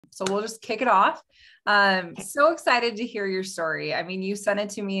So we'll just kick it off. So excited to hear your story. I mean, you sent it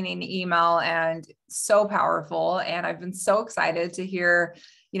to me in an email and so powerful. And I've been so excited to hear,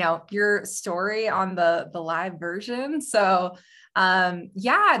 your story on the live version. So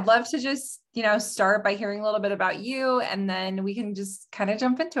I'd love to just, start by hearing a little bit about you, and then we can just kind of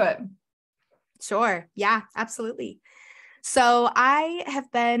jump into it. Sure. Yeah, absolutely. So I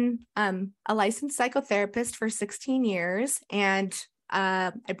have been a licensed psychotherapist for 16 years, and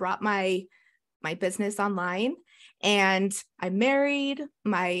I brought my business online, and I'm married.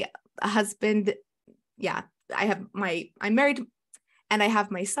 My husband, I'm married, and I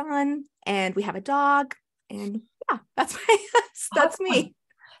have my son, and we have a dog, and that's me.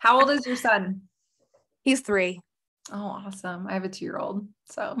 How old is your son? He's 3. Oh, awesome. I have a 2-year-old.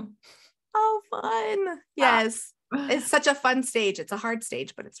 So. Oh, fun. Yes. It's such a fun stage. It's a hard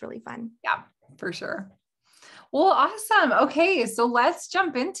stage, but it's really fun. Yeah, for sure. Well, awesome. Okay. So let's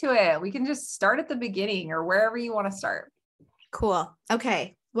jump into it. We can just start at the beginning or wherever you want to start. Cool.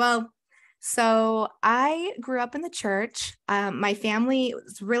 Okay. Well, so I grew up in the church. My family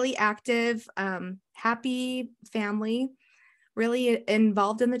was really active, happy family, really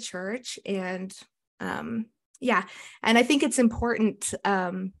involved in the church. And and I think it's important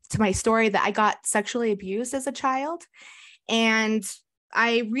to my story that I got sexually abused as a child. And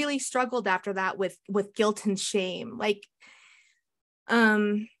I really struggled after that with guilt and shame. Like,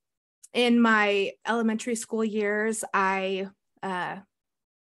 in my elementary school years, I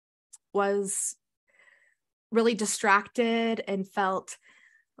was really distracted and felt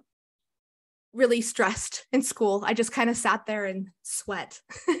really stressed in school. I just kind of sat there and sweat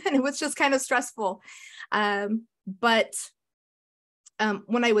and it was just kind of stressful. But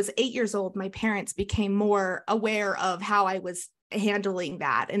when I was 8 years old, my parents became more aware of how I was handling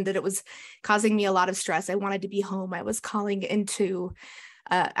that and that it was causing me a lot of stress. I wanted to be home. I was calling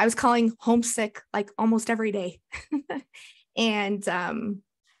homesick like almost every day. And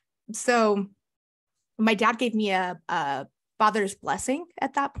so my dad gave me a father's blessing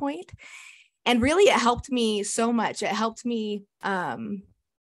at that point. And really, it helped me so much. It helped me, and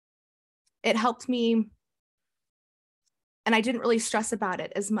I didn't really stress about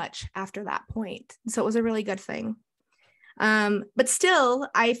it as much after that point. So it was a really good thing. But still,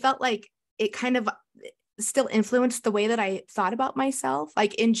 I felt like it kind of still influenced the way that I thought about myself,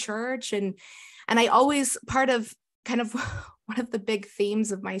 like in church. And I always, part of kind of one of the big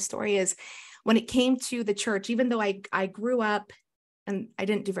themes of my story is when it came to the church, even though I grew up, and I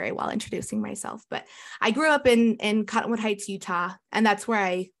didn't do very well introducing myself, but I grew up in Cottonwood Heights, Utah, and that's where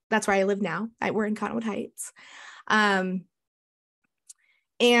I live now. We're in Cottonwood Heights. And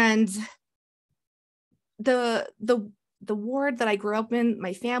the ward that I grew up in,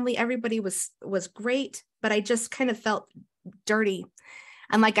 my family, everybody was great, but I just kind of felt dirty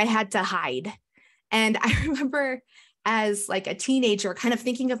and like I had to hide. And I remember as like a teenager kind of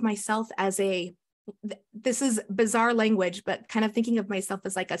thinking of myself as this is bizarre language, but kind of thinking of myself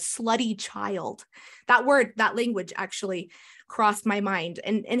as like a slutty child. That language actually crossed my mind.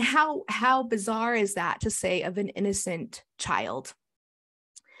 And how bizarre is that to say of an innocent child?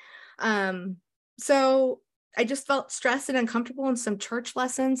 So I just felt stressed and uncomfortable in some church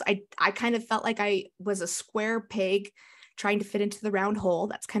lessons. I kind of felt like I was a square peg trying to fit into the round hole.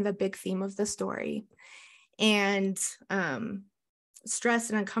 That's kind of a big theme of the story. And stressed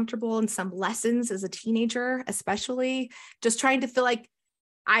and uncomfortable in some lessons as a teenager, especially just trying to feel like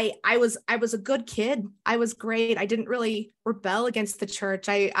I was a good kid. I was great. I didn't really rebel against the church.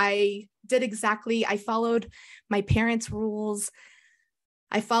 I followed my parents' rules.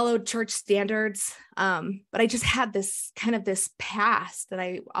 I followed church standards. But I just had this past that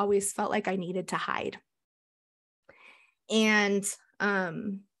I always felt like I needed to hide. And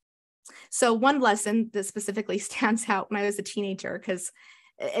so one lesson that specifically stands out when I was a teenager,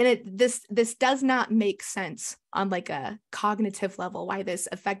 this does not make sense on like a cognitive level why this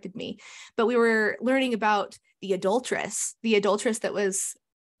affected me, but we were learning about the adulteress that was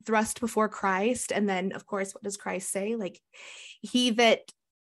thrust before Christ. And then of course, what does Christ say? Like he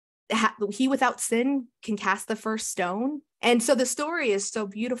without sin can cast the first stone. And so the story is so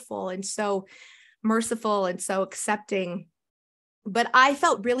beautiful and so merciful and so accepting. But I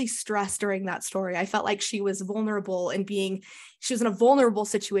felt really stressed during that story. I felt like she was vulnerable and she was in a vulnerable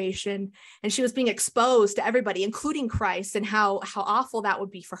situation and she was being exposed to everybody, including Christ, and how awful that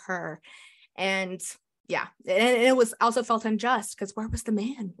would be for her. And and it was also felt unjust because where was the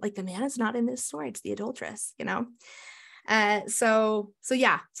man? Like the man is not in this story. It's the adulteress, So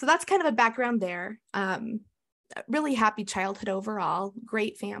that's kind of a background there. really happy childhood overall,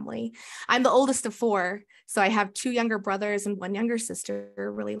 great family. I'm the oldest of four, so I have two younger brothers and one younger sister.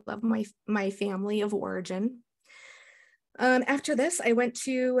 Really love my family of origin. After this, I went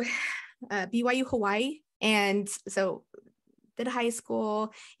to BYU Hawaii, and so did high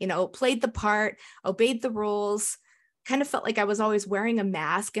school, played the part, obeyed the rules, kind of felt like I was always wearing a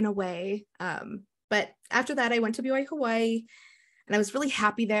mask in a way. But after that, I went to BYU Hawaii, and I was really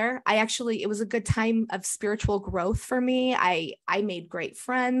happy there. It was a good time of spiritual growth for me. I made great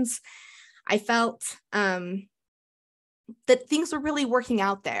friends. I felt that things were really working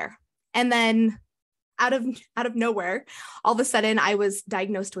out there. And then out of nowhere, all of a sudden I was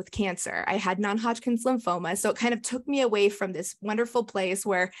diagnosed with cancer. I had non-Hodgkin's lymphoma. So it kind of took me away from this wonderful place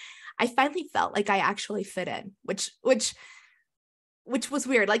where I finally felt like I actually fit in, which was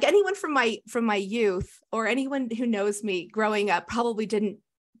weird. Like anyone from my youth, or anyone who knows me growing up, probably didn't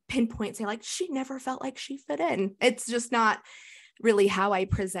pinpoint, say like, she never felt like she fit in. It's just not really how I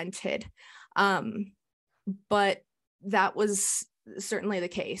presented. But that was certainly the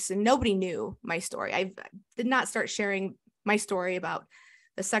case, and nobody knew my story. I did not start sharing my story about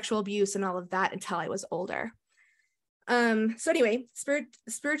the sexual abuse and all of that until I was older. So anyway,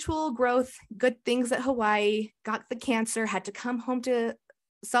 spiritual growth, good things at Hawaii, got the cancer, had to come home to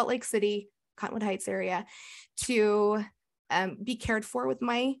Salt Lake City, Cottonwood Heights area, to be cared for with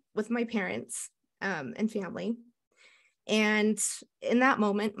my parents and family. And in that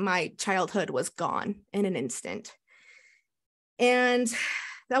moment, my childhood was gone in an instant. And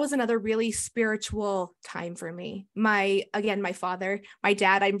that was another really spiritual time for me. My father, my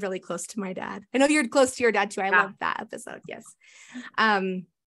dad, I'm really close to my dad. I know you're close to your dad too. I love that episode. Yes.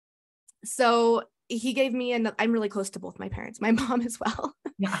 So he gave me, and I'm really close to both my parents, my mom as well,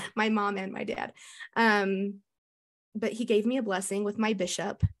 my mom and my dad. But he gave me a blessing with my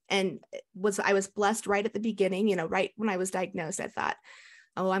bishop, and I was blessed right at the beginning, right when I was diagnosed. I thought,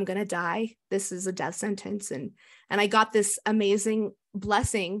 oh, I'm going to die. This is a death sentence. And I got this amazing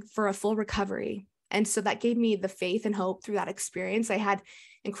blessing for a full recovery. And so that gave me the faith and hope through that experience. I had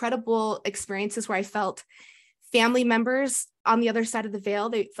incredible experiences where I felt family members on the other side of the veil.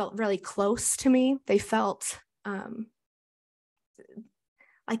 They felt really close to me. They felt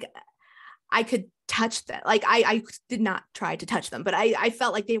like I could touch them. Like I did not try to touch them, but I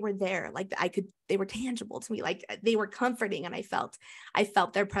felt like they were there. Like they were tangible to me. Like they were comforting, and I felt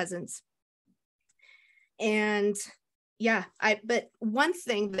their presence. And yeah, but one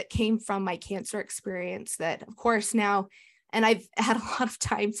thing that came from my cancer experience that, of course, now, and I've had a lot of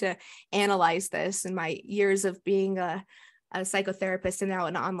time to analyze this in my years of being a psychotherapist and now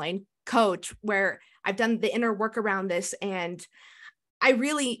an online coach, where I've done the inner work around this, and I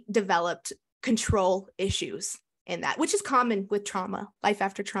really developed control issues in that, which is common with trauma, life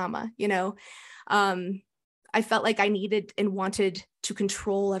after trauma. I felt like I needed and wanted to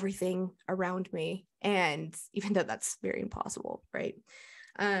control everything around me. And even though that's very impossible, right?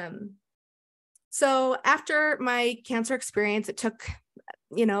 So after my cancer experience, it took,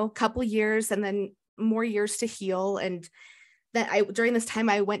 a couple years and then more years to heal. And then during this time,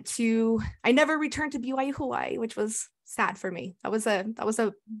 I never returned to BYU Hawaii, which was sad for me. That was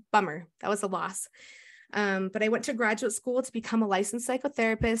a bummer. That was a loss. But I went to graduate school to become a licensed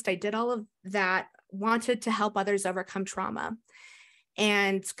psychotherapist. I did all of that, wanted to help others overcome trauma.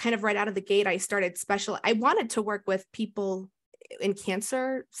 And kind of right out of the gate, I wanted to work with people in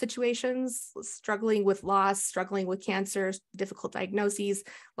cancer situations, struggling with loss, struggling with cancer, difficult diagnoses,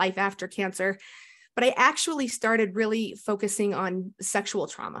 life after cancer. But I actually started really focusing on sexual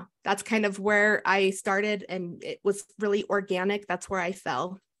trauma. That's kind of where I started, and it was really organic. That's where I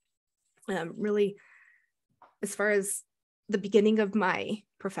fell. Really, as far as the beginning of my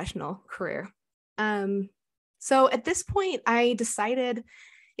professional career. So at this point, I decided,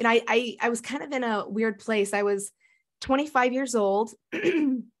 I was kind of in a weird place. I was 25 years old.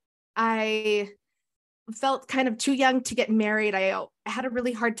 I felt kind of too young to get married. I had a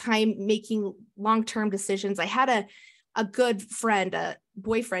really hard time making long-term decisions. I had a good friend, a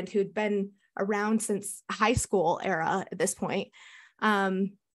boyfriend who'd been around since high school era at this point. But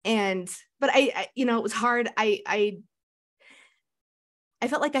I it was hard. I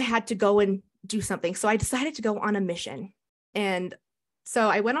felt like I had to go and do something. So I decided to go on a mission. And so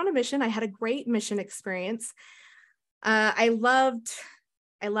I went on a mission. I had a great mission experience. I loved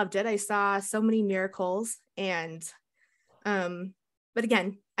it. I saw so many miracles, and, but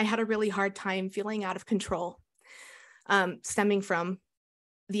again, I had a really hard time feeling out of control, stemming from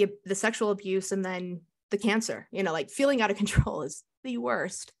the sexual abuse and then the cancer. Like feeling out of control is the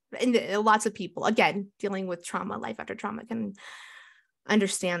worst. And lots of people, again, dealing with trauma, life after trauma, can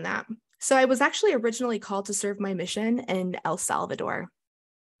understand that. So I was actually originally called to serve my mission in El Salvador.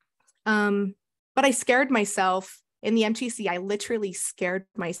 But I scared myself in the MTC. I literally scared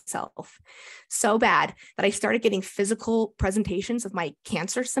myself so bad that I started getting physical presentations of my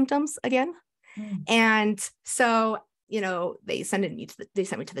cancer symptoms again. And so, they sent me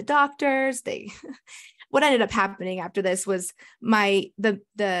to the doctors. What ended up happening after this was the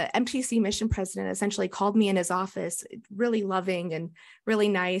MTC mission president essentially called me in his office, really loving and really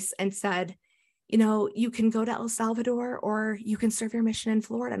nice, and said, you can go to El Salvador or you can serve your mission in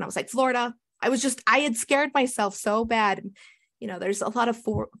Florida. And I was like, Florida. I had scared myself so bad. There's a lot of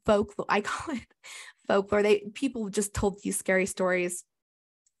folk, I call it folklore. People just told these scary stories.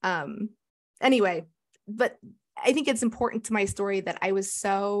 Anyway, but I think it's important to my story that I was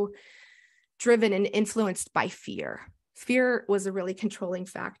so driven and influenced by fear. Fear was a really controlling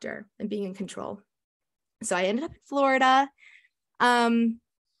factor and being in control. So I ended up in Florida.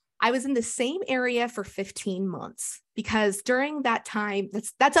 I was in the same area for 15 months because during that time,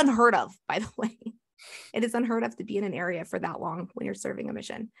 that's unheard of, by the way. It is unheard of to be in an area for that long when you're serving a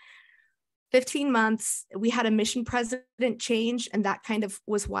mission. 15 months, we had a mission president change, and that kind of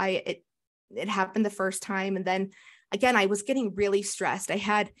was why it happened the first time. And then again, I was getting really stressed. I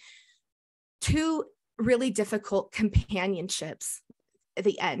had 2 really difficult companionships at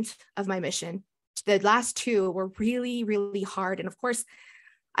the end of my mission. The last 2 were really, really hard. And of course,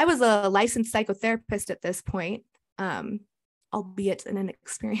 I was a licensed psychotherapist at this point, albeit an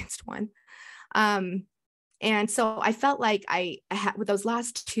inexperienced one. And so I felt like I had, with those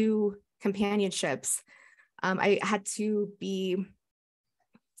last 2 companionships, I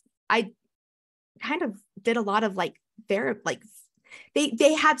kind of did a lot of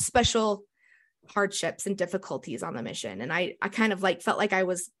they had special hardships and difficulties on the mission. And I kind of felt like I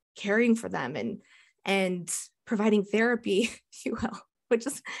was caring for them and providing therapy, if you will, which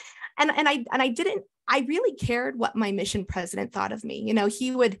is, and I really cared what my mission president thought of me.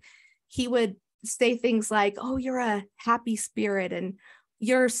 He would say things like, oh, you're a happy spirit. And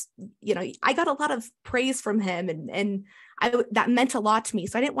I got a lot of praise from him, and that meant a lot to me.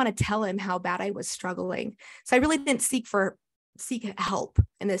 So I didn't want to tell him how bad I was struggling. So I really didn't seek help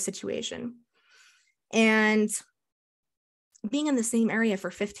in this situation. And being in the same area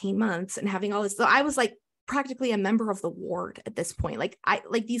for 15 months and having all this, so I was practically a member of the ward at this point.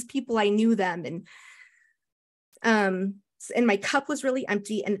 These people, I knew them, and my cup was really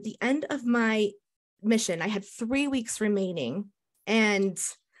empty. And at the end of my mission, I had 3 weeks remaining, and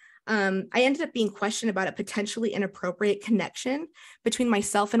I ended up being questioned about a potentially inappropriate connection between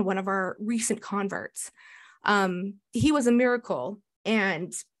myself and one of our recent converts. He was a miracle,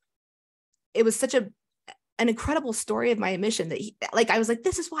 and it was such an incredible story of my mission that I was like,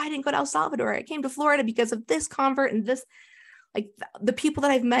 this is why I didn't go to El Salvador. I came to Florida because of this convert and this, the people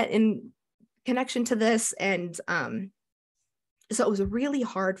that I've met in connection to this. And so it was really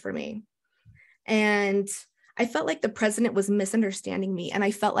hard for me. And I felt like the president was misunderstanding me, and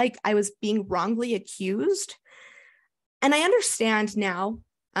I felt like I was being wrongly accused. And I understand now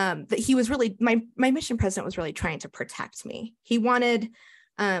that he was really, my mission president was really trying to protect me. He wanted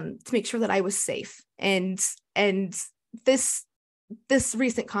to make sure that I was safe. And this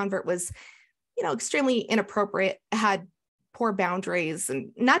recent convert was, extremely inappropriate, had poor boundaries,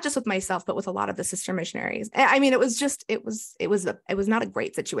 and not just with myself, but with a lot of the sister missionaries. I mean, it was not a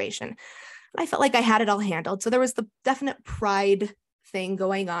great situation. I felt like I had it all handled. So there was the definite pride thing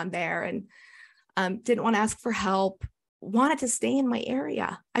going on there, and didn't want to ask for help, wanted to stay in my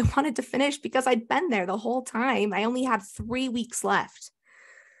area. I wanted to finish because I'd been there the whole time. I only had 3 weeks left.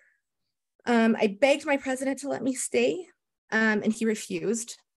 I begged my president to let me stay, and he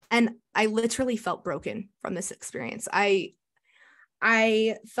refused. And I literally felt broken from this experience. I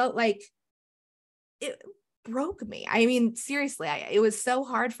felt like it broke me. I mean, seriously, it was so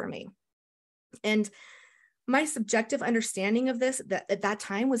hard for me. And my subjective understanding of this at that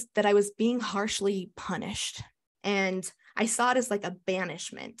time was that I was being harshly punished. And I saw it as a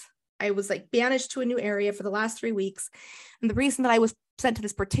banishment. I was banished to a new area for the last 3 weeks. And the reason that I was sent to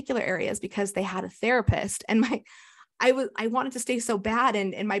this particular area is because they had a therapist, and I wanted to stay so bad.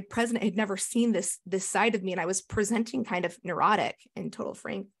 And my president had never seen this side of me. And I was presenting kind of neurotic in total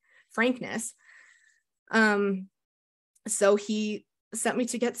frankness. So he sent me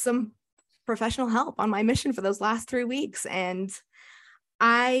to get some professional help on my mission for those last 3 weeks. And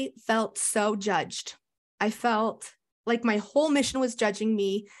I felt so judged. I felt like my whole mission was judging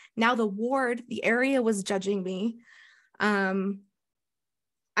me. Now the area was judging me.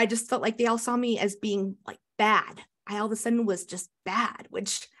 I just felt like they all saw me as being bad. I all of a sudden was just bad,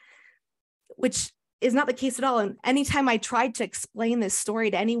 which is not the case at all. And anytime I tried to explain this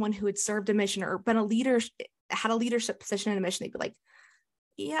story to anyone who had served a mission or been a leader, had a leadership position in a mission, they'd be like,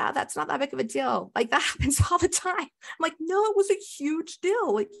 yeah, that's not that big of a deal. Like that happens all the time. I'm like, no, it was a huge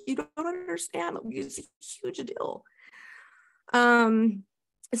deal. Like you don't understand. It was a huge deal.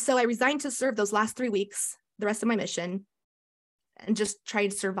 So I resigned to serve those last 3 weeks, the rest of my mission, and just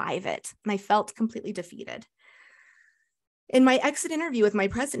tried to survive it. And I felt completely defeated. In my exit interview with my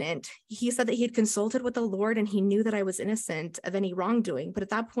president, he said that he had consulted with the Lord and he knew that I was innocent of any wrongdoing. But at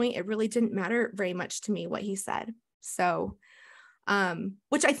that point, it really didn't matter very much to me what he said. So,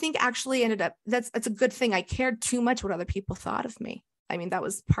 which I think actually ended up, that's a good thing. I cared too much what other people thought of me. I mean, that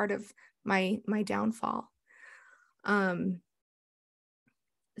was part of my downfall.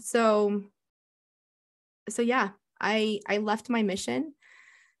 So yeah, I left my mission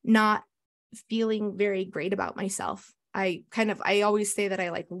not feeling very great about myself. I always say that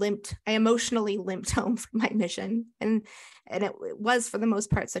I emotionally limped home from my mission, and it was for the most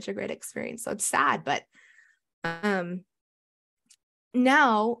part such a great experience. So it's sad, but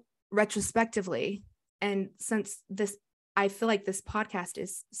now retrospectively, and since this, I feel like this podcast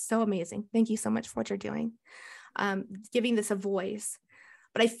is so amazing. Thank you so much for what you're doing, giving this a voice.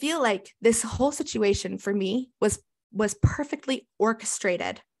 But I feel like this whole situation for me was perfectly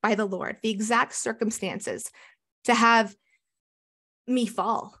orchestrated by the Lord, the exact circumstances to have me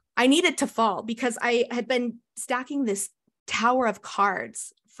fall. I needed to fall because I had been stacking this tower of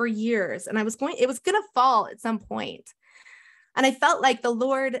cards for years, and it was going to fall at some point. And I felt like the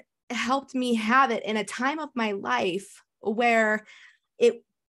Lord helped me have it in a time of my life where it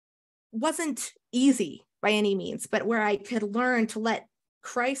wasn't easy by any means, but where I could learn to let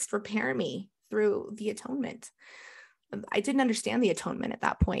Christ repair me through the atonement. I didn't understand the atonement at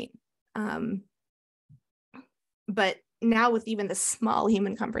that point. But now with even the small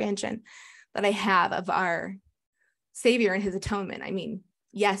human comprehension that I have of our Savior and his atonement, I mean,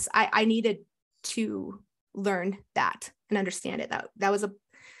 yes, I needed to learn that and understand it. That was a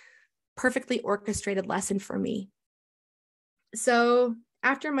perfectly orchestrated lesson for me. So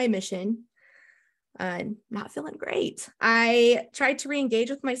after my mission, not feeling great, I tried to re-engage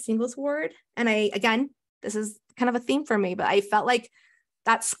with my singles ward. And this is kind of a theme for me, but I felt like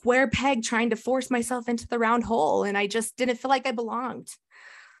that square peg trying to force myself into the round hole. And I just didn't feel like I belonged.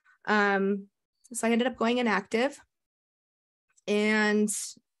 So I ended up going inactive. And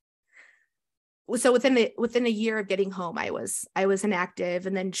so within a year of getting home, I was inactive.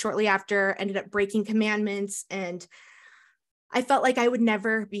 And then shortly after ended up breaking commandments. And I felt like I would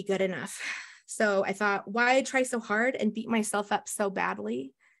never be good enough. So I thought, why try so hard and beat myself up so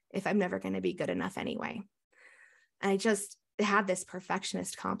badly if I'm never going to be good enough anyway? And I just had this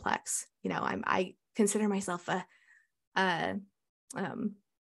perfectionist complex. I consider myself I'm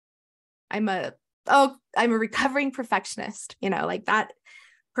a recovering perfectionist. Like that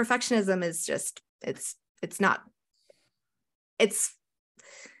perfectionism is just, it's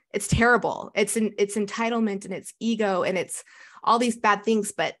terrible. It's entitlement and it's ego and it's all these bad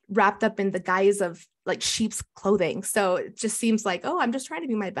things, but wrapped up in the guise of like sheep's clothing. So it just seems like, oh, I'm just trying to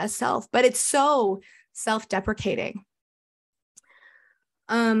be my best self, but it's so self-deprecating.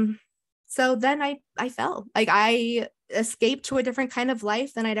 So then I fell. Like I escaped to a different kind of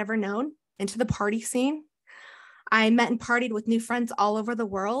life than I'd ever known, into the party scene. I met and partied with new friends all over the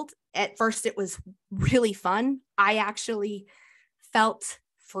world. At first, it was really fun. I actually felt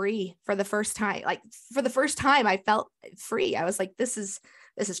free for the first time. Like for the first time, I felt free. I was like, this is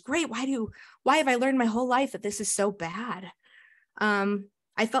great. Why have I learned my whole life that this is so bad?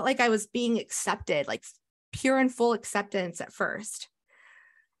 I felt like I was being accepted, like pure and full acceptance at first.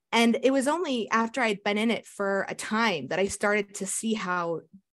 And it was only after I'd been in it for a time that I started to see how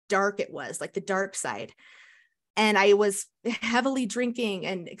dark it was, like the dark side. And I was heavily drinking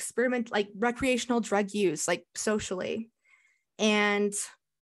and like recreational drug use, like socially. And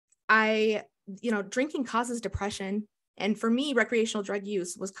drinking causes depression. And for me, recreational drug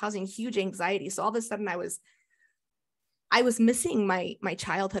use was causing huge anxiety. So all of a sudden I was missing my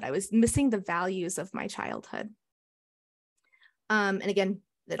childhood. I was missing the values of my childhood. And again,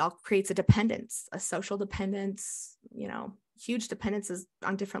 it all creates a dependence, a social dependence, huge dependences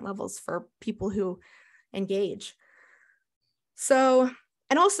on different levels for people who engage. So,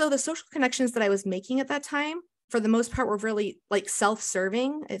 and also the social connections that I was making at that time, for the most part, were really like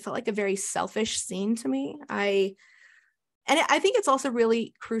self-serving. It felt like a very selfish scene to me. I think it's also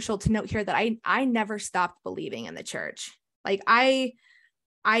really crucial to note here that I never stopped believing in the church. Like I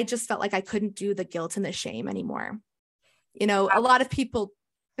just felt like I couldn't do the guilt and the shame anymore. A lot of people.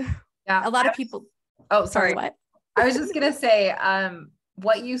 Yeah. A lot of people. Oh, sorry. What? I was just going to say,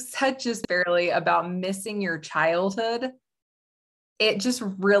 what you said just barely about missing your childhood, it just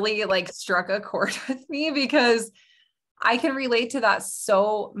really like struck a chord with me because I can relate to that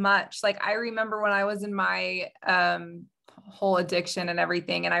so much. Like I remember when I was in my whole addiction and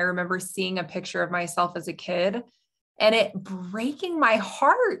everything, and I remember seeing a picture of myself as a kid and it breaking my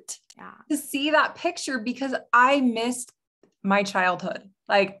heart to see that picture because I missed my childhood.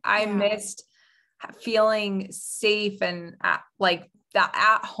 Like I missed feeling safe and like that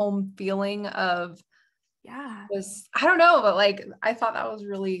at home feeling of was, I don't know, but like, I thought that was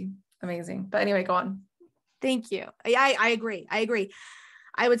really amazing. But anyway, go on. Thank you. I agree.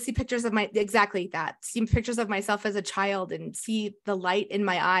 I would see pictures of see pictures of myself as a child and see the light in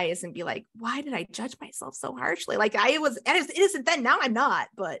my eyes and be like, why did I judge myself so harshly? Like I was innocent then. Now I'm not,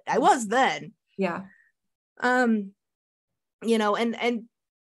 but I was then. Yeah. You know, and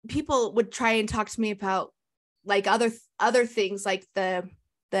people would try and talk to me about like other things like the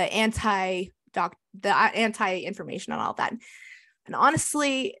anti-information and all that. And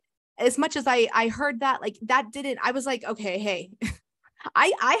honestly, as much as I heard that, like that I was like, okay, hey,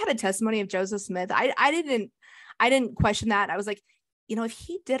 I had a testimony of Joseph Smith. I didn't question that. I was like, you know, if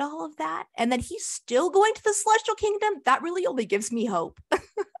he did all of that and then he's still going to the celestial kingdom, that really only gives me hope.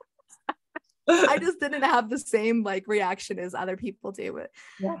 I just didn't have the same like reaction as other people do, but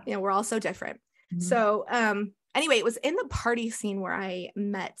you know, we're all so different. Mm-hmm. So, anyway, it was in the party scene where I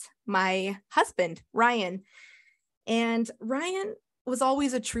met my husband, Ryan, and Ryan was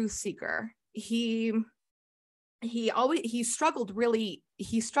always a truth seeker. He struggled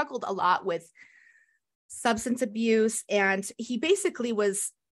a lot with substance abuse, and he basically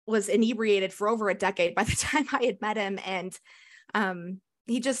was inebriated for over a decade by the time I had met him. And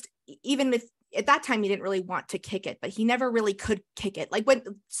he just, even if at that time he didn't really want to kick it, but he never really could kick it. Like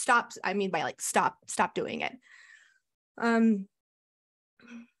stop doing it. And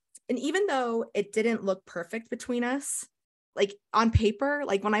even though it didn't look perfect between us, like on paper,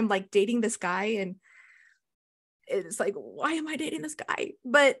 like when I'm like dating this guy and it's like, why am I dating this guy?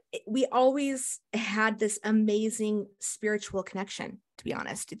 But we always had this amazing spiritual connection, to be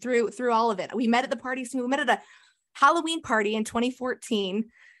honest, through all of it. We met at the party scene. We met at a Halloween party in 2014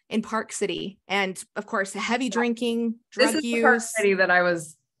 in Park City. And of course, heavy drinking, drug use. This is the Park City that I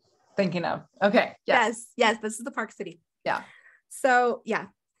was thinking of. Okay. Yes. This is the Park City. Yeah. So yeah,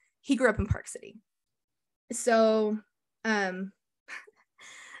 he grew up in Park City. So, and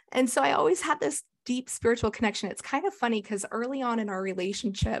so I always had this deep spiritual connection. It's kind of funny because early on in our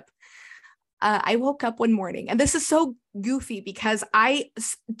relationship, I woke up one morning, and this is so goofy because do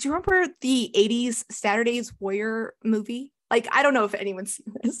you remember the 80s Saturday's Warrior movie? Like, I don't know if anyone's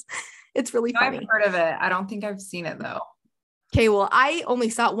seen this. It's really funny. I've heard of it. I don't think I've seen it though. Okay, well, I only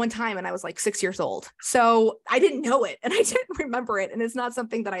saw it one time and I was like 6 years old. So I didn't know it and I didn't remember it. And it's not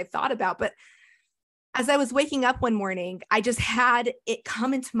something that I thought about. But as I was waking up one morning, I just had it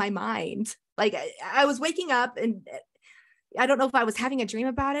come into my mind. Like I was waking up and I don't know if I was having a dream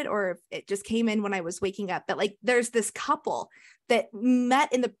about it or if it just came in when I was waking up. But like there's this couple that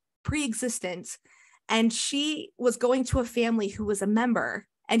met in the pre-existence, and she was going to a family who was a member,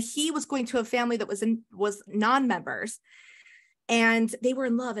 and he was going to a family that was non-members. And they were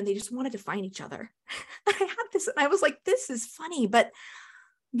in love and they just wanted to find each other. And I had this, and I was like, this is funny, but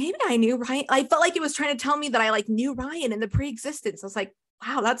maybe I knew Ryan. I felt like it was trying to tell me that I like knew Ryan in the pre-existence. I was like,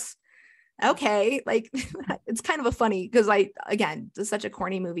 wow, that's okay. Like it's kind of a funny, because it's such a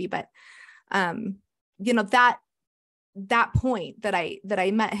corny movie, but you know, that point that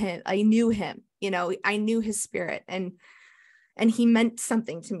I met him, I knew him, you know, I knew his spirit, and he meant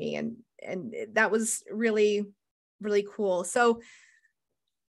something to me. And that was really, really cool. So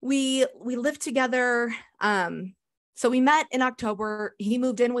we lived together. So we met in October. He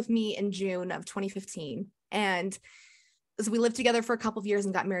moved in with me in June of 2015. And so we lived together for a couple of years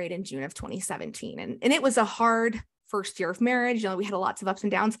and got married in June of 2017. And it was a hard first year of marriage. You know, we had lots of ups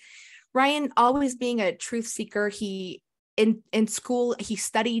and downs. Ryan, always being a truth seeker, he in school, he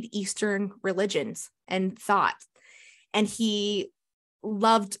studied Eastern religions and thought, and he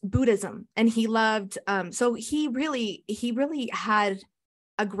loved Buddhism, and he loved, so he really had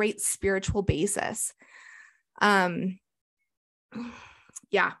a great spiritual basis. Yeah.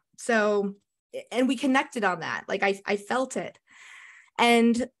 So, and we connected on that. Like I felt it.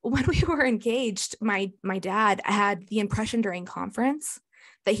 And when we were engaged, my dad had the impression during conference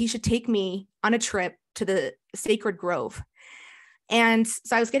that he should take me on a trip to the Sacred Grove. And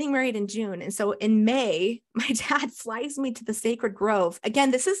so I was getting married in June. And so in May, my dad flies me to the Sacred Grove.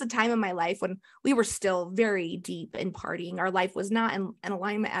 Again, this is a time in my life when we were still very deep in partying. Our life was not in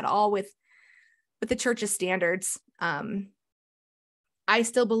alignment at all with the church's standards. I I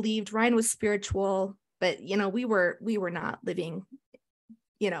still believed Ryan was spiritual, but we were not living,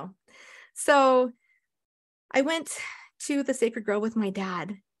 So I went to the Sacred Grove with my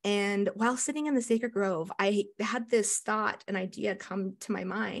dad. And while sitting in the Sacred Grove, I had this thought, an idea come to my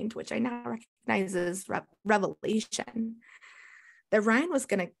mind, which I now recognize as revelation, that Ryan was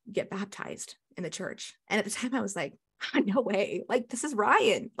going to get baptized in the church. And at the time I was like, no way, like, this is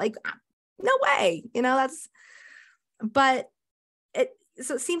Ryan, like, no way,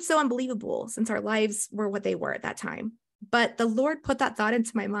 so it seems so unbelievable since our lives were what they were at that time. But the Lord put that thought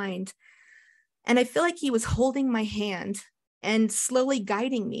into my mind. And I feel like he was holding my hand and slowly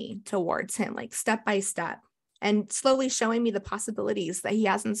guiding me towards him, like step by step, and slowly showing me the possibilities that he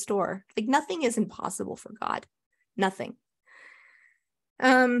has in store. Like, nothing is impossible for God, nothing.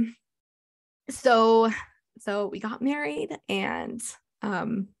 So we got married, and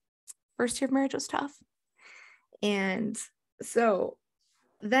first year of marriage was tough. And so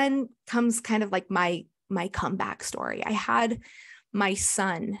then comes kind of like my comeback story. I had my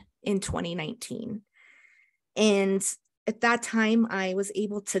son in 2019. And at that time, I was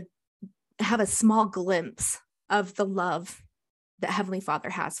able to have a small glimpse of the love that Heavenly Father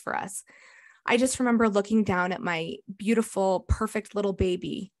has for us. I just remember looking down at my beautiful, perfect little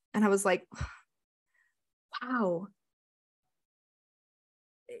baby, and I was like, wow,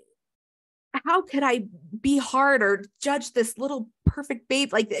 how could I be hard or judge this little perfect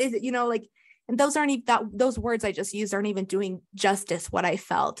babe? Like, and those aren't even those words I just used aren't even doing justice what I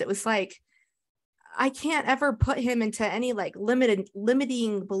felt. It was like, I can't ever put him into any like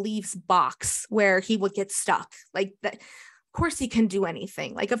limiting beliefs box where he would get stuck like that. Of course he can do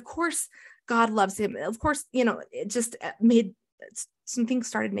anything. Like, of course God loves him. Of course, it just made some things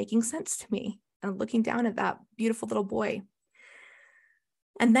started making sense to me. And looking down at that beautiful little boy.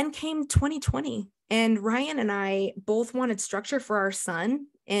 And then came 2020, and Ryan and I both wanted structure for our son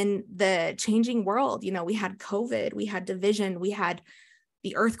in the changing world. We had COVID, we had division, we had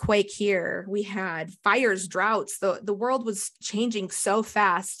the earthquake here, we had fires, droughts. The world was changing so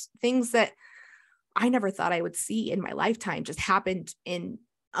fast. Things that I never thought I would see in my lifetime just happened in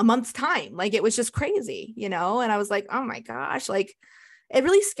a month's time. Like, it was just crazy, and I was like, oh my gosh, like, it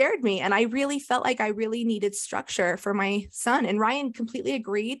really scared me. And I really felt like I really needed structure for my son. And Ryan completely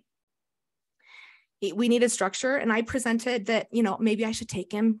agreed. We needed structure. And I presented that, maybe I should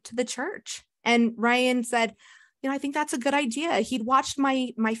take him to the church. And Ryan said, I think that's a good idea. He'd watched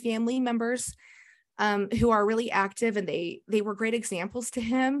my family members who are really active, and they were great examples to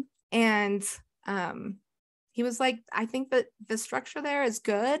him. And he was like, I think that the structure there is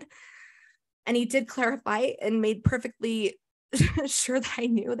good. And he did clarify and made perfectly sure that I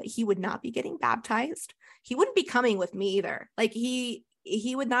knew that he would not be getting baptized. He wouldn't be coming with me either. Like, he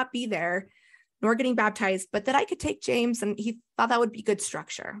would not be there nor getting baptized, but that I could take James, and he thought that would be good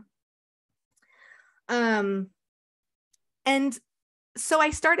structure. And so I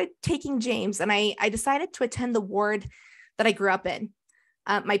started taking James, and I decided to attend the ward that I grew up in,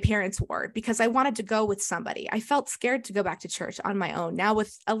 my parents' ward, because I wanted to go with somebody. I felt scared to go back to church on my own now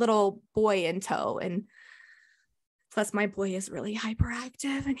with a little boy in tow. And plus, my boy is really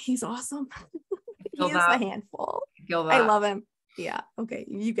hyperactive, and he's awesome. He is a handful. I love him. Yeah. Okay.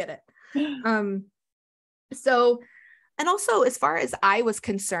 You get it. So, and also, as far as I was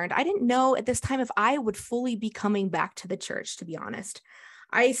concerned, I didn't know at this time if I would fully be coming back to the church, to be honest.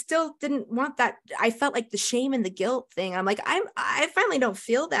 I still didn't want that. I felt like the shame and the guilt thing. I'm like, I finally don't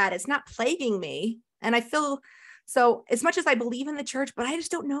feel that. It's not plaguing me. And I feel so, as much as I believe in the church, but I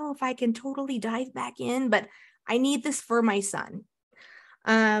just don't know if I can totally dive back in, but I need this for my son.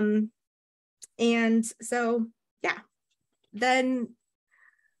 And so, yeah, then,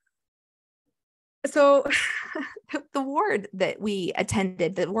 so the ward that we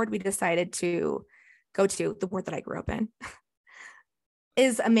attended, the ward we decided to go to, the ward that I grew up in,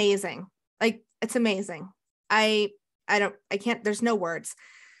 is amazing. Like, it's amazing. I can't, there's no words.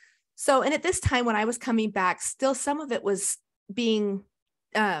 So, and at this time when I was coming back, still some of it was being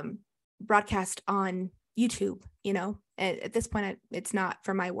broadcast on YouTube, at this point, it's not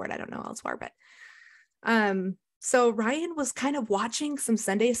for my word. I don't know elsewhere, but, so Ryan was kind of watching some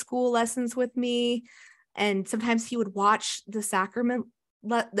Sunday school lessons with me. And sometimes he would watch the sacrament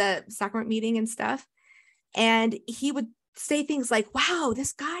meeting and stuff. And he would say things like, wow,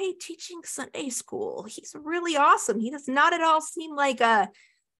 this guy teaching Sunday school, he's really awesome. He does not at all seem like a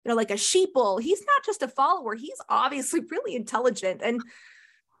sheeple. He's not just a follower. He's obviously really intelligent. And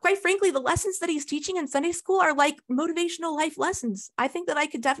quite frankly, the lessons that he's teaching in Sunday school are like motivational life lessons. I think that I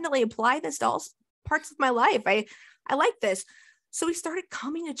could definitely apply this to all parts of my life. I like this. So he started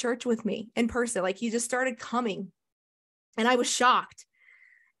coming to church with me in person. Like, he just started coming, and I was shocked.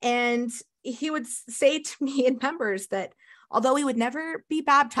 And he would say to me and members that although he would never be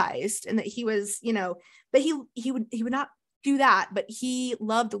baptized and that he was, but he would not do that, but he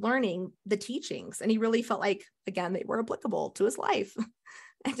loved learning the teachings. And he really felt like, again, they were applicable to his life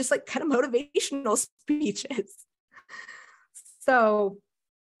and just like kind of motivational speeches. So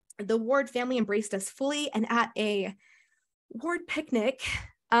the ward family embraced us fully. And at a ward picnic,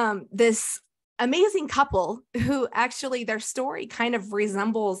 this amazing couple who actually their story kind of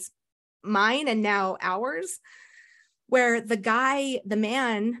resembles mine and now ours, where the guy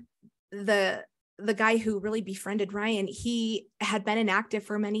who really befriended Ryan, he had been inactive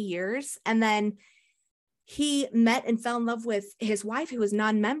for many years. And then he met and fell in love with his wife, who was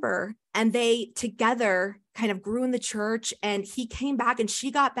non-member, and they together kind of grew in the church, and he came back and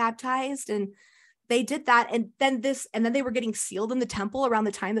she got baptized, and they did that. And then they were getting sealed in the temple around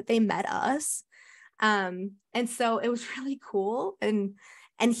the time that they met us. And so it was really cool. And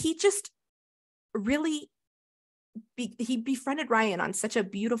he just really, he befriended Ryan on such a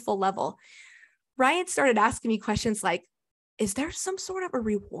beautiful level. Ryan started asking me questions like, is there some sort of a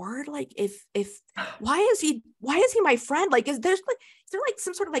reward? Like if why is he my friend? Like, is there like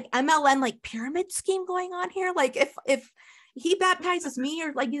some sort of like MLM like pyramid scheme going on here? Like if he baptizes me,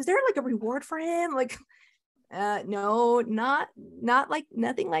 or like, is there like a reward for him? Like, no, not like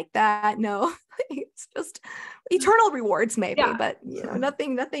nothing like that. No, it's just eternal rewards maybe, but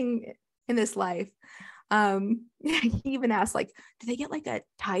nothing in this life. He even asked, like, do they get like a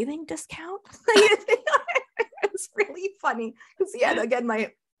tithing discount? It was really funny because he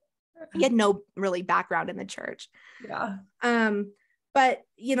had no really background in the church. Yeah. But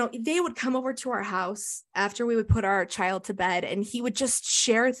they would come over to our house after we would put our child to bed, and he would just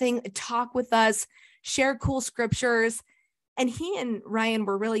share things, talk with us, share cool scriptures. And he and Ryan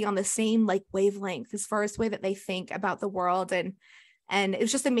were really on the same like wavelength as far as the way that they think about the world. And it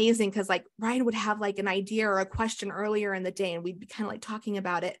was just amazing because like Ryan would have like an idea or a question earlier in the day, and we'd be kind of like talking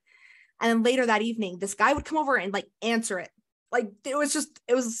about it. And then later that evening, this guy would come over and like answer it. Like it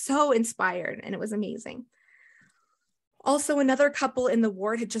was so inspired, and it was amazing. Also, another couple in the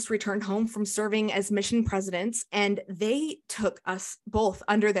ward had just returned home from serving as mission presidents, and they took us both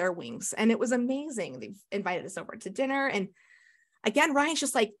under their wings. And it was amazing. They invited us over to dinner. And again, Ryan's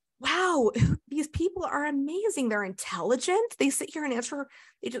just like, wow, these people are amazing. They're intelligent. They sit here and answer.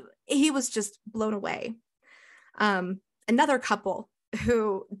 He was just blown away. Another couple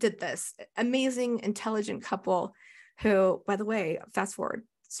who did this, amazing, intelligent couple who, by the way, fast forward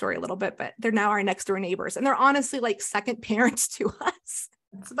story a little bit, but they're now our next door neighbors, and they're honestly like second parents to us.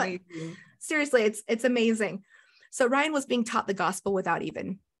 But seriously, it's amazing. So Ryan was being taught the gospel without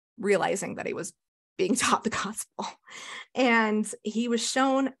even realizing that he was being taught the gospel. And he was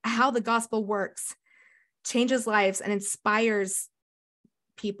shown how the gospel works, changes lives, and inspires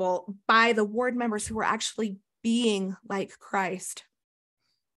people by the ward members who were actually being like Christ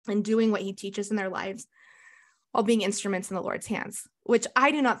and doing what he teaches in their lives while being instruments in the Lord's hands, which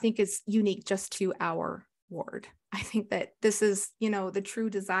I do not think is unique just to our ward. I think that this is, the true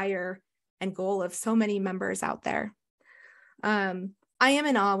desire and goal of so many members out there. I am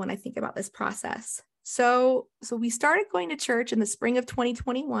in awe when I think about this process. So we started going to church in the spring of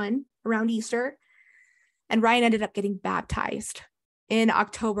 2021 around Easter, and Ryan ended up getting baptized in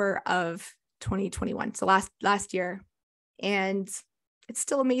October of 2021. So last year. And it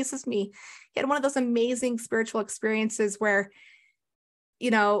still amazes me. He had one of those amazing spiritual experiences where,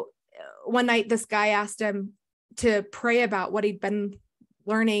 one night this guy asked him to pray about what he'd been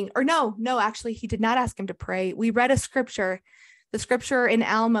learning, or no, actually he did not ask him to pray. We read the scripture in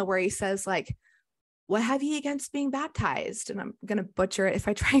Alma where he says like, what have ye against being baptized? And I'm going to butcher it if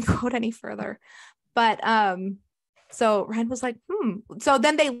I try and quote any further. But so Ryan was like, So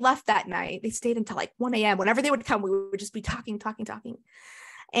then they left that night. They stayed until like 1 a.m. Whenever they would come, we would just be talking.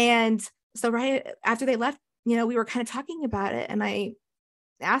 And so right after they left, we were kind of talking about it. And I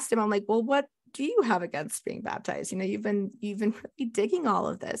asked him, I'm like, well, what do you have against being baptized? You've been really digging all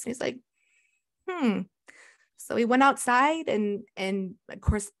of this. And he's like, So he went outside and of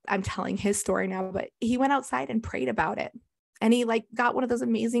course I'm telling his story now, but he went outside and prayed about it. And he like got one of those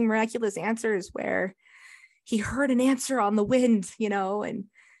amazing miraculous answers where he heard an answer on the wind, and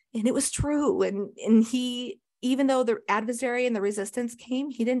it was true. And he, even though the adversary and the resistance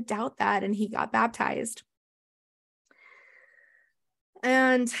came, he didn't doubt that. And he got baptized.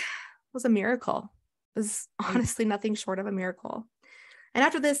 And it was a miracle. It was honestly nothing short of a miracle. And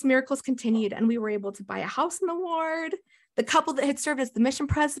after this, miracles continued, and we were able to buy a house in the ward. The couple that had served as the mission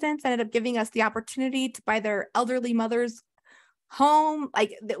presidents ended up giving us the opportunity to buy their elderly mother's home.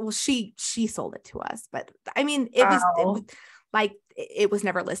 Like, well, she sold it to us, but I mean, it was Like it was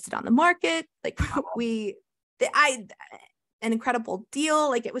never listed on the market. Like an incredible deal.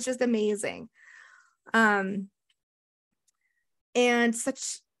 Like it was just amazing. And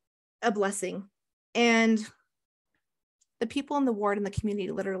such a blessing. And the people in the ward and the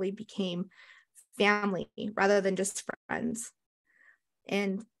community literally became family rather than just friends.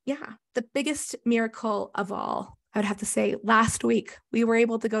 And yeah, the biggest miracle of all, I would have to say, last week, we were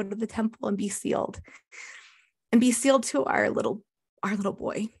able to go to the temple and be sealed to our little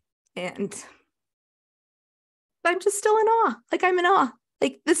boy. And I'm just still in awe. Like I'm in awe.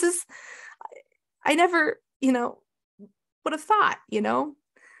 Like this is, I never, would have thought,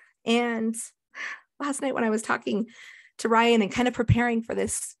 and last night when I was talking to Ryan and kind of preparing for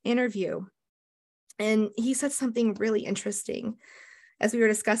this interview, and he said something really interesting as we were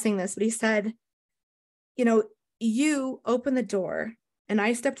discussing this, but he said, you opened the door and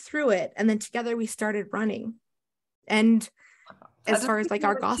I stepped through it. And then together we started running. And as far as like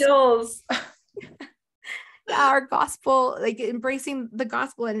our gospel, our gospel, like embracing the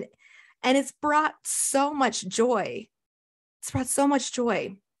gospel, and it's brought so much joy.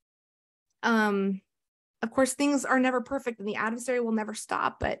 Of course, things are never perfect and the adversary will never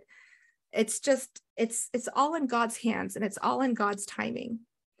stop, but it's all in God's hands and it's all in God's timing.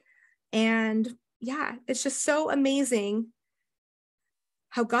 And yeah, it's just so amazing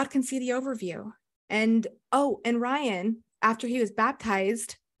how God can see the overview. And Ryan, after he was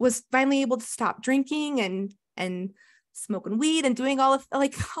baptized, was finally able to stop drinking and smoking weed and doing all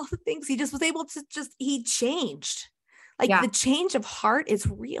the things. He just was able to he changed. The change of heart is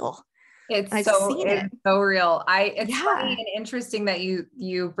real. It's so real. It's funny and interesting that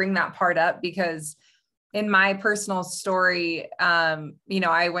you bring that part up, because in my personal story,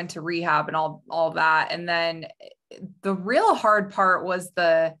 I went to rehab and all that. And then the real hard part was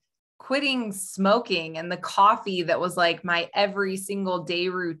the quitting smoking and the coffee that was like my every single day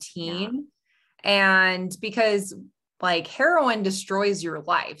routine. Yeah. And because like heroin destroys your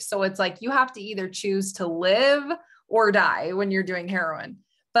life. So it's like, you have to either choose to live or die when you're doing heroin.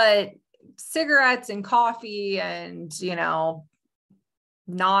 But cigarettes and coffee and,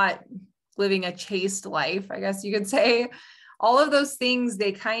 not living a chaste life, I guess you could say, all of those things,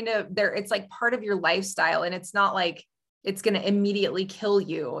 it's like part of your lifestyle, and it's not like it's going to immediately kill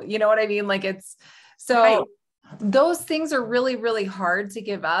you. You know what I mean? Like right. Those things are really, really hard to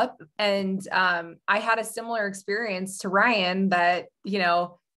give up. And, I had a similar experience to Ryan that,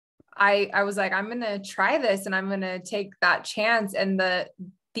 I was like, I'm going to try this and I'm going to take that chance. And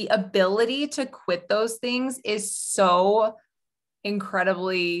the ability to quit those things is so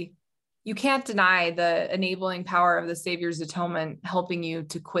incredibly, you can't deny the enabling power of the Savior's atonement helping you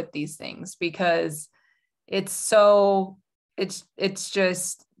to quit these things, because it's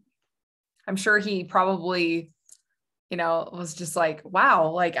just, I'm sure he probably, was just like, wow,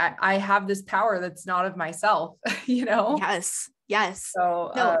 like I have this power that's not of myself, Yes.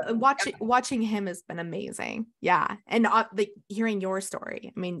 So watching him has been amazing. Yeah. And hearing your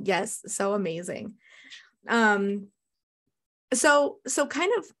story, I mean, yes, so amazing. So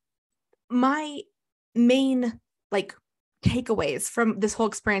kind of my main takeaways from this whole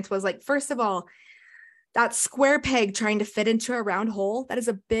experience was first of all, that square peg trying to fit into a round hole, that is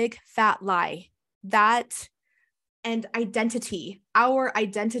a big fat lie. And identity, our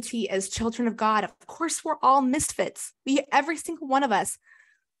identity as children of God. Of course, we're all misfits. Every single one of us,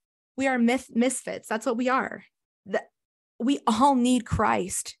 we are misfits. That's what we are. We all need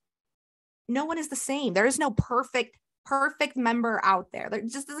Christ. No one is the same. There is no perfect member out there. There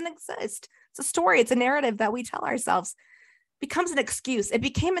just doesn't exist. It's a story. It's a narrative that we tell ourselves. It becomes an excuse. It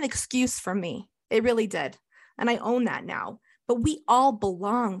became an excuse for me. It really did. And I own that now. But we all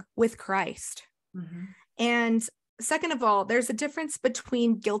belong with Christ. Mm-hmm. And second of all, there's a difference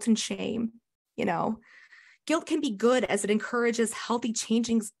between guilt and shame. Guilt can be good as it encourages healthy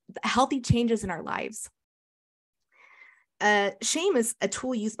changes in our lives. Shame is a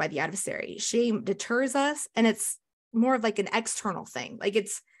tool used by the adversary. Shame deters us, and it's more of an external thing.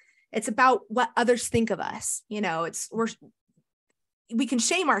 It's about what others think of us. We can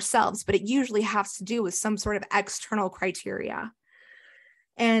shame ourselves, but it usually has to do with some sort of external criteria.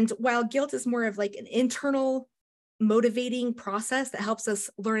 And while guilt is more of an internal motivating process that helps us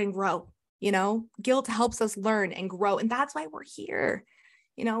learn and grow, guilt helps us learn and grow. And that's why we're here.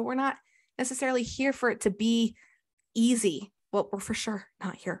 We're not necessarily here for it to be easy. Well, we're for sure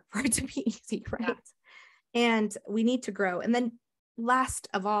not here for it to be easy, right? Yeah. And we need to grow. And then last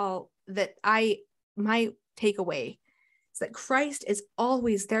of all, my takeaway is that Christ is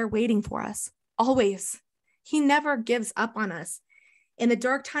always there waiting for us. Always. He never gives up on us. in the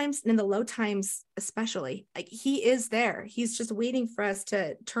dark times and in the low times, especially, like he is there. He's just waiting for us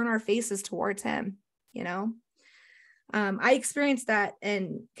to turn our faces towards him, you know? I experienced that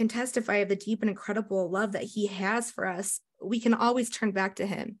and can testify of the deep and incredible love that he has for us. We can always turn back to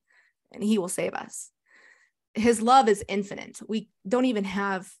him and he will save us. His love is infinite. We don't even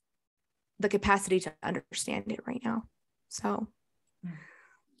have the capacity to understand it right now. So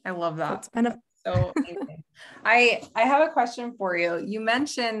I love that. So amazing. I have a question for you. You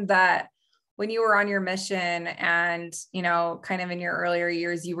mentioned that when you were on your mission and, you know, kind of in your earlier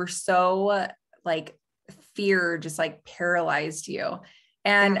years, you were so like fear just like paralyzed you.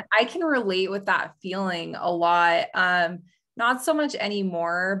 And I can relate with that feeling a lot. Not so much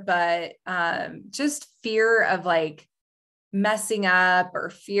anymore, but just fear of like messing up or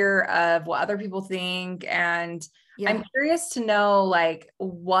fear of what other people think. And I'm curious to know like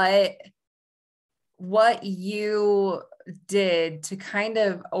what you did to kind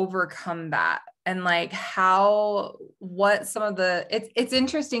of overcome that, and like what some of the, it's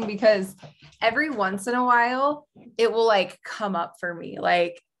interesting because every once in a while it will like come up for me,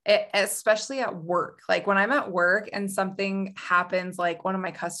 like especially at work. Like when I'm at work and something happens, like one of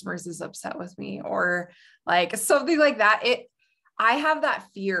my customers is upset with me or like something like that, I have that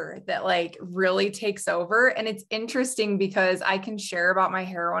fear that like really takes over. And it's interesting because I can share about my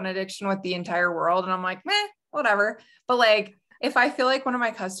heroin addiction with the entire world. And I'm like, meh, whatever. But like, if I feel like one of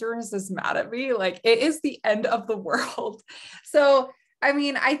my customers is mad at me, like it is the end of the world. So, I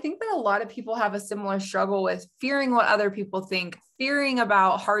mean, I think that a lot of people have a similar struggle with fearing what other people think, fearing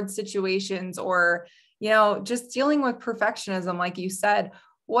about hard situations, or, you know, just dealing with perfectionism, like you said.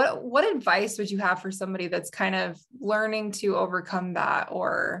 What advice would you have for somebody that's kind of learning to overcome that,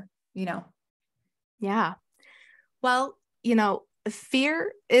 or, you know? Yeah. Well, you know,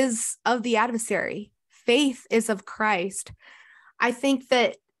 fear is of the adversary. Faith is of Christ. I think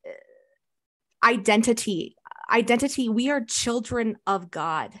that identity, we are children of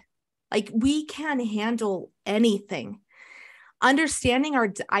God. Like we can handle anything. Understanding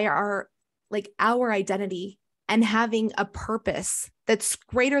our identity and having a purpose that's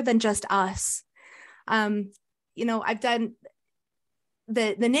greater than just us. You know, I've done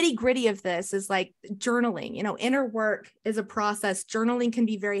the nitty gritty of this is like journaling, you know, inner work is a process. Journaling can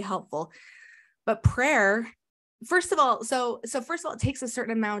be very helpful, but prayer, first of all, it takes a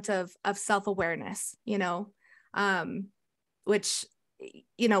certain amount of self-awareness, you know, which,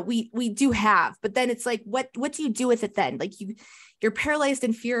 you know, we do have, but then it's like, what do you do with it then? Like you're paralyzed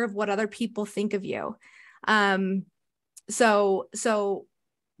in fear of what other people think of you. So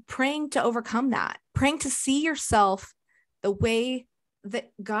praying to overcome that, praying to see yourself the way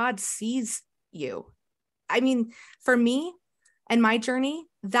that God sees you. I mean, for me and my journey,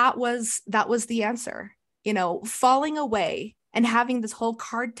 that was the answer, you know, falling away and having this whole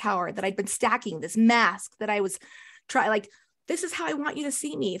card tower that I'd been stacking, this mask that I was like, this is how I want you to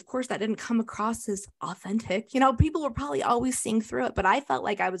see me. Of course, that didn't come across as authentic. You know, people were probably always seeing through it, but I felt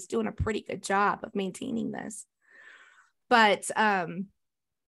like I was doing a pretty good job of maintaining this. But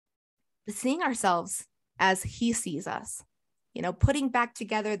seeing ourselves as he sees us, you know, putting back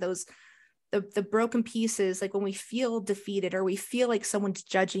together those the broken pieces, like when we feel defeated or we feel like someone's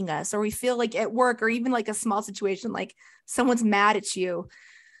judging us, or we feel like at work, or even like a small situation, like someone's mad at you.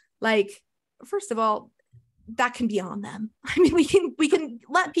 Like, first of all, that can be on them. I mean, we can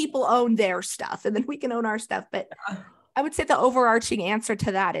let people own their stuff and then we can own our stuff. But I would say the overarching answer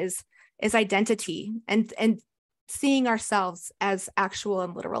to that is identity and seeing ourselves as actual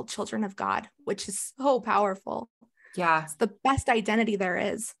and literal children of God, which is so powerful. Yeah. It's the best identity there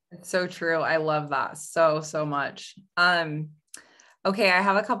is. It's so true. I love that so much. Okay. I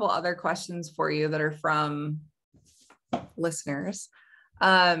have a couple other questions for you that are from listeners.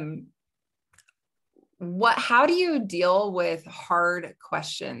 How do you deal with hard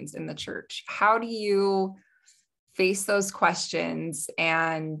questions in the church? How do you face those questions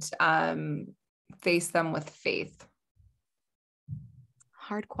and face them with faith?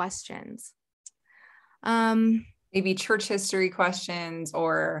 Hard questions. Maybe church history questions,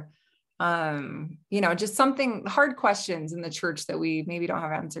 or, you know, just something, hard questions in the church that we maybe don't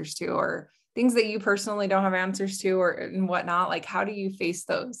have answers to, or things that you personally don't have answers to, or and whatnot. Like, how do you face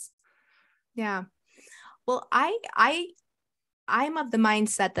those? Yeah. Well, I'm of the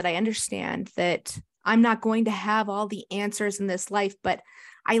mindset that I understand that I'm not going to have all the answers in this life, but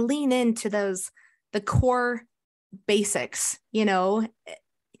I lean into the core basics, you know.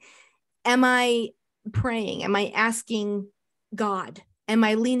 Am I praying? Am I asking God? Am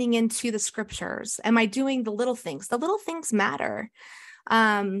I leaning into the scriptures? Am I doing the little things? The little things matter.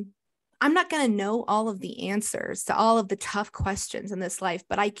 I'm not going to know all of the answers to all of the tough questions in this life,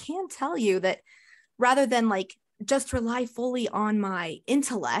 but I can tell you that rather than like just rely fully on my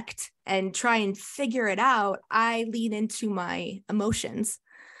intellect and try and figure it out, I lean into my emotions.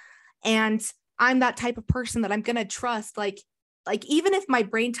 And I'm that type of person that I'm going to trust, like even if my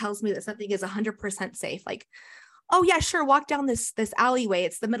brain tells me that something is 100% safe, like, oh yeah, sure, walk down this alleyway.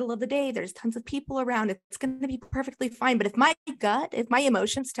 It's the middle of the day. There's tons of people around. It's going to be perfectly fine. But if my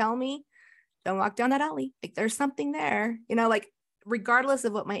emotions tell me, don't walk down that alley, like there's something there, like regardless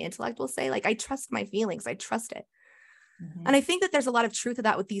of what my intellect will say, like I trust my feelings. I trust it. Mm-hmm. And I think that there's a lot of truth to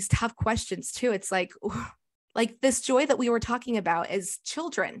that with these tough questions too. It's like this joy that we were talking about as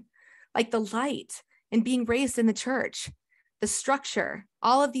children, like the light and being raised in the church, the structure,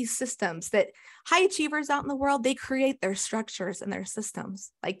 all of these systems that high achievers out in the world, they create their structures and their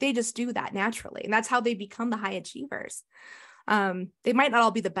systems. Like they just do that naturally. And that's how they become the high achievers. They might not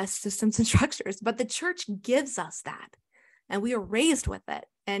all be the best systems and structures, but the church gives us that. And we are raised with it.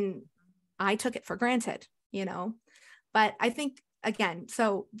 And I took it for granted, but I think, again,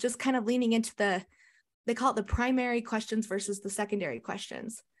 so just kind of leaning into they call it the primary questions versus the secondary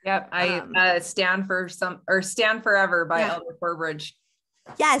questions. Yep. I Stand Forever by Elder Burbridge.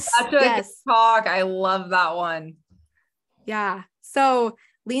 Yes. Such a good talk. I love that one. Yeah. So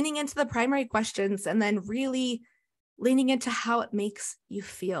leaning into the primary questions and then really leaning into how it makes you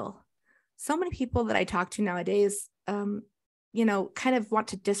feel. So many people that I talk to nowadays, kind of want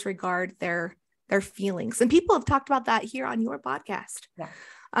to disregard their feelings. And people have talked about that here on your podcast.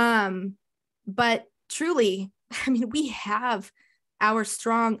 Yeah. But truly, I mean, we have our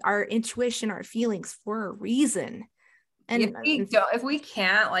intuition, our feelings for a reason. And if we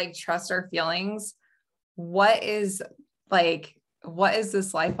can't like trust our feelings, what is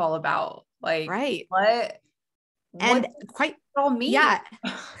this life all about? Like, right. What all mean? Yeah.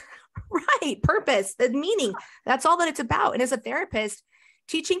 Right. Purpose, the meaning, that's all that it's about. And as a therapist,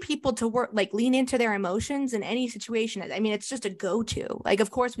 teaching people to lean into their emotions in any situation. I mean, it's just a go-to. Like,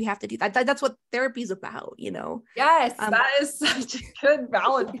 of course we have to do that. That's what therapy is about, Yes. That is such a good,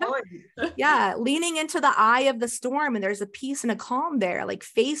 valid point. Yeah. Leaning into the eye of the storm, and there's a peace and a calm there, like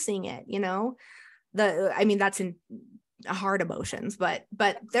facing it, that's in hard emotions, but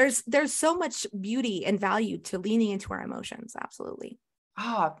there's so much beauty and value to leaning into our emotions. Absolutely.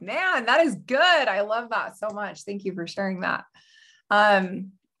 Oh man, that is good. I love that so much. Thank you for sharing that.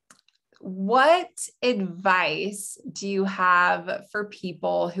 What advice do you have for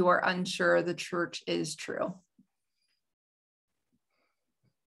people who are unsure the church is true?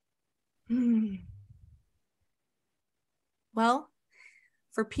 Well,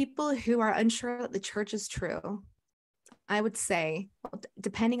 for people who are unsure that the church is true, I would say,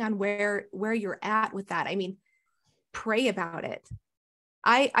 depending on where you're at with that, I mean, pray about it.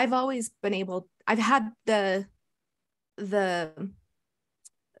 I've always been I've had the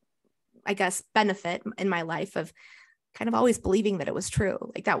I guess benefit in my life of kind of always believing that it was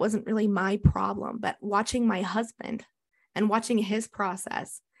true. Like that wasn't really my problem, but watching my husband and watching his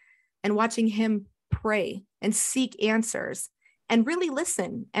process and watching him pray and seek answers and really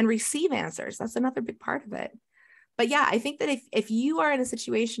listen and receive answers. That's another big part of it. But yeah, I think that if you are in a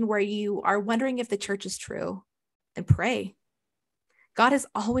situation where you are wondering if the church is true, then pray. God is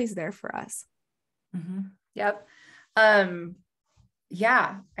always there for us. Mm-hmm. Yep.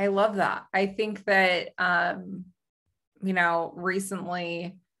 Yeah, I love that. I think that,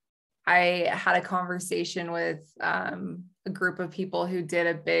 recently I had a conversation with a group of people who did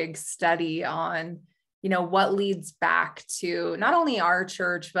a big study on, what leads back to not only our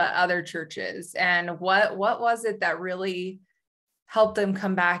church, but other churches. And what was it that really helped them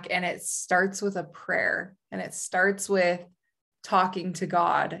come back? And it starts with a prayer, and it starts with talking to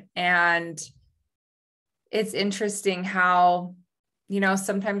God. And it's interesting how,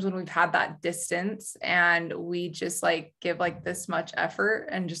 sometimes when we've had that distance and we just give this much effort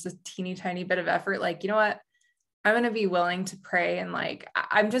and just a teeny tiny bit of effort, you know what, I'm going to be willing to pray. And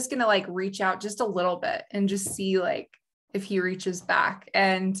I'm just going to reach out just a little bit and just see if he reaches back.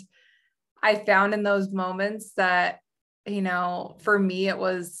 And I found in those moments that, for me, it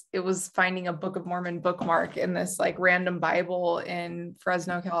was finding a Book of Mormon bookmark in this random Bible in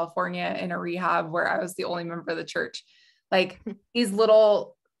Fresno, California, in a rehab where I was the only member of the church. These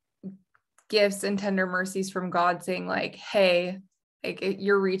little gifts and tender mercies from God saying hey,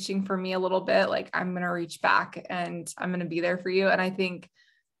 you're reaching for me a little bit, I'm going to reach back and I'm going to be there for you. And I think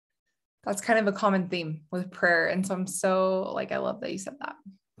that's kind of a common theme with prayer. And so I'm so I love that you said that.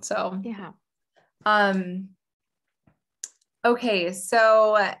 So, yeah. Okay.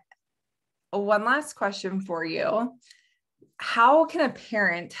 So one last question for you. how can a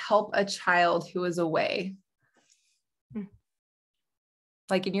parent help a child who is away?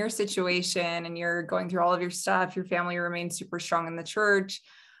 Like in your situation, and you're going through all of your stuff, your family remains super strong in the church.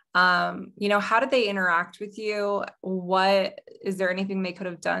 How did they interact with you? Is there anything they could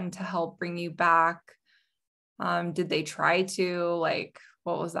have done to help bring you back? Did they try to,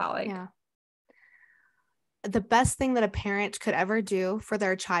 what was that like? Yeah. The best thing that a parent could ever do for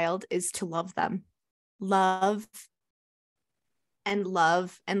their child is to love them. Love and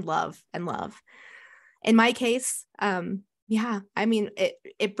love and love and love. In my case,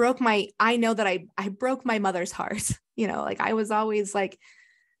 it broke I know that I broke my mother's heart. I was always like,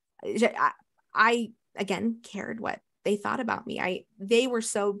 I again cared what they thought about me. They were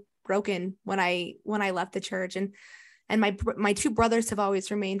so broken when I left the church, and my two brothers have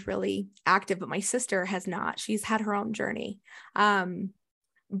always remained really active, but my sister has not. She's had her own journey.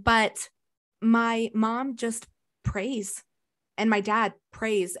 But my mom just prays, and my dad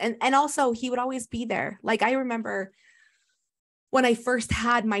prays. And also he would always be there. Like, I remember when I first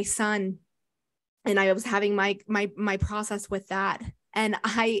had my son and I was having my process with that. And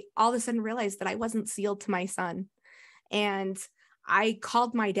I all of a sudden realized that I wasn't sealed to my son. And I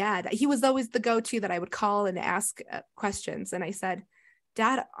called my dad. He was always the go-to that I would call and ask questions. And I said,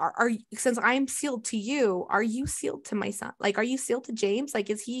 Dad, since I'm sealed to you, are you sealed to my son? Like, are you sealed to James? Like,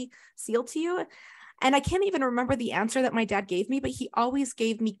 is he sealed to you? And I can't even remember the answer that my dad gave me, but he always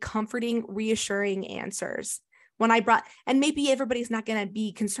gave me comforting, reassuring answers and maybe everybody's not going to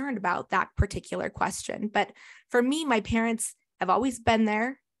be concerned about that particular question. But for me, my parents have always been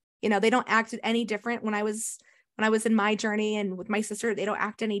there. They don't act any different when I was in my journey, and with my sister, they don't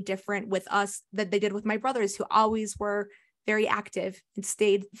act any different with us than they did with my brothers, who always were very active and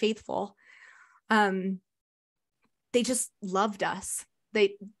stayed faithful. They just loved us. And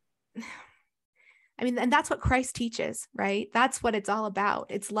that's what Christ teaches, right? That's what it's all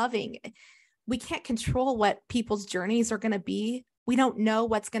about. It's loving. We can't control what people's journeys are going to be. We don't know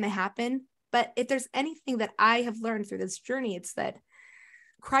what's going to happen. But if there's anything that I have learned through this journey, it's that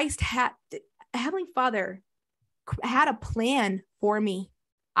Heavenly Father had a plan for me.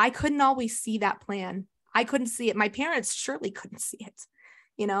 I couldn't always see that plan. I couldn't see it. My parents surely couldn't see it,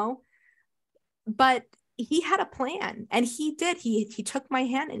 but he had a plan, and he did. He took my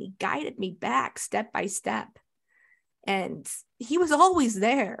hand and he guided me back step by step. And he was always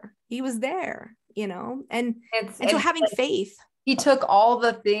there. He was there, and so having faith. He took all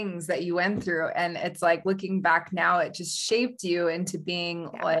the things that you went through, and it's like, looking back now, it just shaped you into being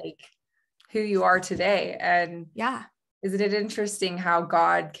like who you are today. And isn't it interesting how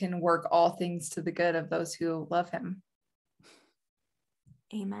God can work all things to the good of those who love him?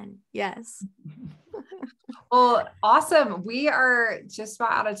 Amen. Yes. Well, awesome. We are just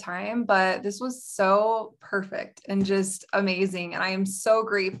about out of time, but this was so perfect and just amazing. And I am so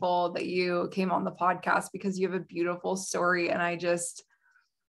grateful that you came on the podcast, because you have a beautiful story. And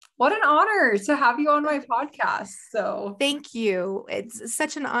what an honor to have you on my podcast. So thank you. It's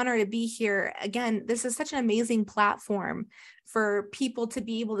such an honor to be here. Again, this is such an amazing platform for people to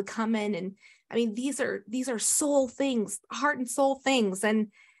be able to come in. And these are soul things, heart and soul things, and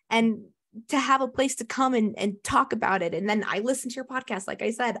to have a place to come and talk about it. And then I listen to your podcast, like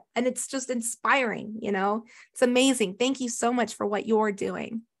I said, and it's just inspiring, it's amazing. Thank you so much for what you're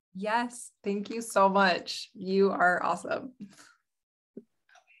doing. Yes. Thank you so much. You are awesome.